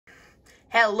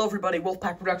Hello everybody,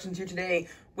 Wolfpack Productions here today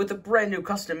with a brand new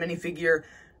custom minifigure.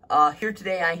 Here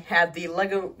today I have the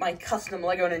my custom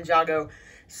Lego Ninjago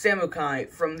Samukai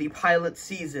from the pilot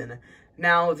season.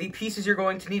 Now, the pieces you're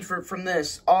going to need from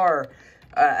this are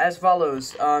as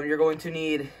follows. You're going to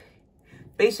need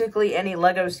basically any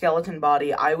Lego skeleton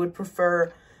body. I would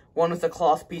prefer one with a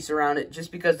cloth piece around it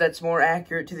just because that's more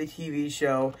accurate to the TV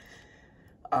show.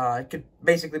 It could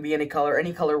basically be any color.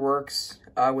 Any color works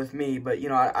with me, but you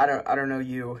know, I don't know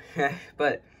you.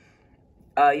 But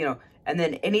you know, and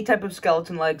then any type of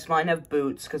skeleton legs. Mine have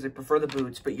boots because I prefer the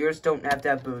boots, but yours don't have to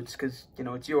have boots because you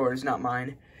know it's yours, not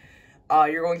mine.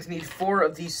 You're going to need 4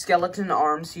 of these skeleton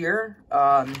arms here.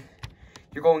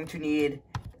 You're going to need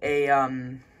a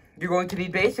you're going to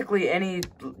need basically any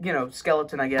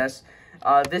skeleton, I guess.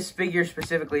 This figure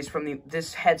specifically is from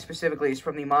this head specifically is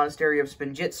from the Monastery of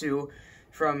Spinjitzu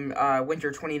from winter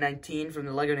 2019 from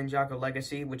the Lego Ninjago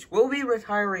Legacy, which will be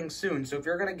retiring soon. So if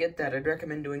you're gonna get that, I'd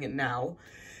recommend doing it now.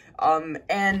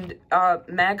 And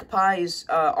Magpie's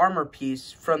armor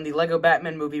piece from the Lego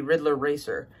Batman movie Riddler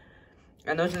Racer.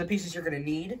 And those are the pieces you're gonna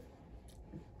need.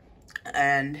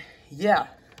 And yeah,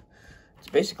 that's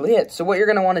basically it. So what you're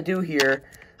gonna want to do here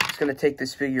is gonna take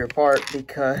this figure apart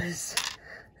because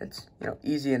it's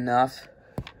easy enough.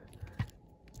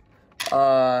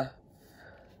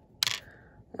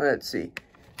 Let's see.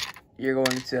 You're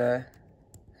going to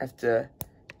have to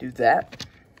do that.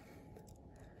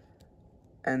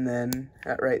 And then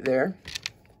that right there.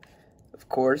 Of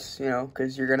course,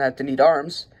 because you're going to have to need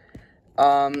arms.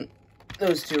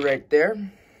 Those 2 right there.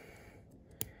 And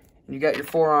you got your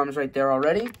 4 arms right there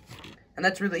already. And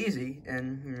that's really easy.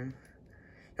 And,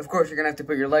 of course, you're going to have to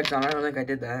put your legs on. I don't think I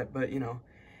did that, but,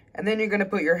 And then you're going to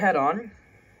put your head on.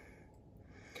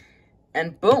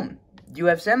 And boom. You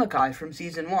have Samukai from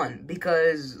Season 1,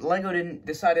 because Lego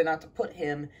decided not to put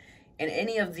him in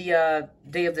any of the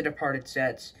Day of the Departed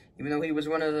sets, even though he was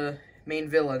one of the main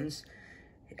villains,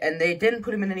 and they didn't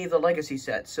put him in any of the Legacy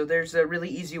sets, so there's a really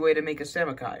easy way to make a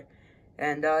Samukai.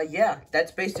 And, yeah,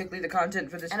 that's basically the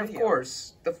content for this video. And, of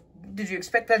course, did you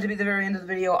expect that to be the very end of the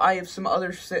video? I have some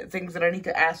other things that I need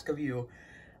to ask of you.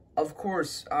 Of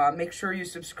course, make sure you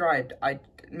subscribed.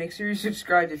 Make sure you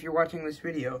subscribed if you're watching this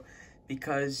video.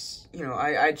 Because,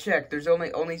 I checked, there's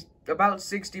only about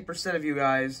 60% of you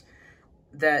guys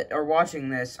that are watching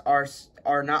this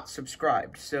are not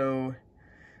subscribed. So,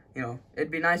 it'd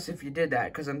be nice if you did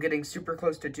that, because I'm getting super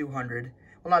close to 200.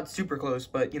 Well, not super close,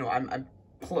 but, I'm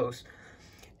close.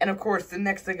 And, of course, the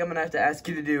next thing I'm going to have to ask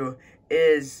you to do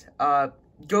is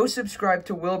go subscribe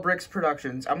to Will Bricks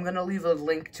Productions. I'm going to leave a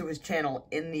link to his channel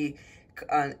in the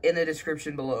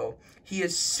description below. He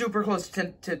is super close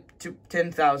to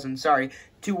 10,000, sorry,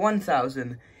 to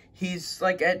 1,000. He's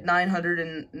like at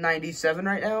 997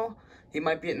 right now. He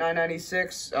might be at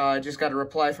 996. Just got a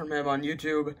reply from him on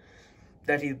YouTube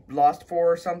that he lost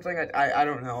 4 or something. I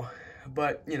don't know.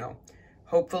 But,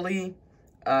 hopefully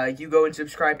you go and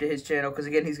subscribe to his channel, because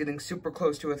again, he's getting super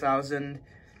close to 1,000.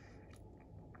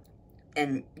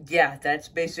 And yeah, that's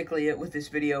basically it with this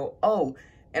video. Oh,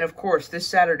 and of course, this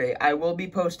Saturday, I will be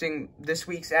posting this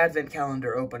week's Advent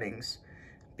Calendar openings,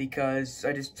 because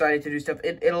I just decided to do stuff.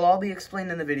 It'll all be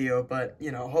explained in the video, but,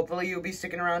 hopefully you'll be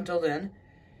sticking around till then.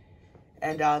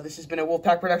 And this has been a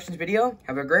Wolfpack Productions video.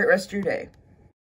 Have a great rest of your day.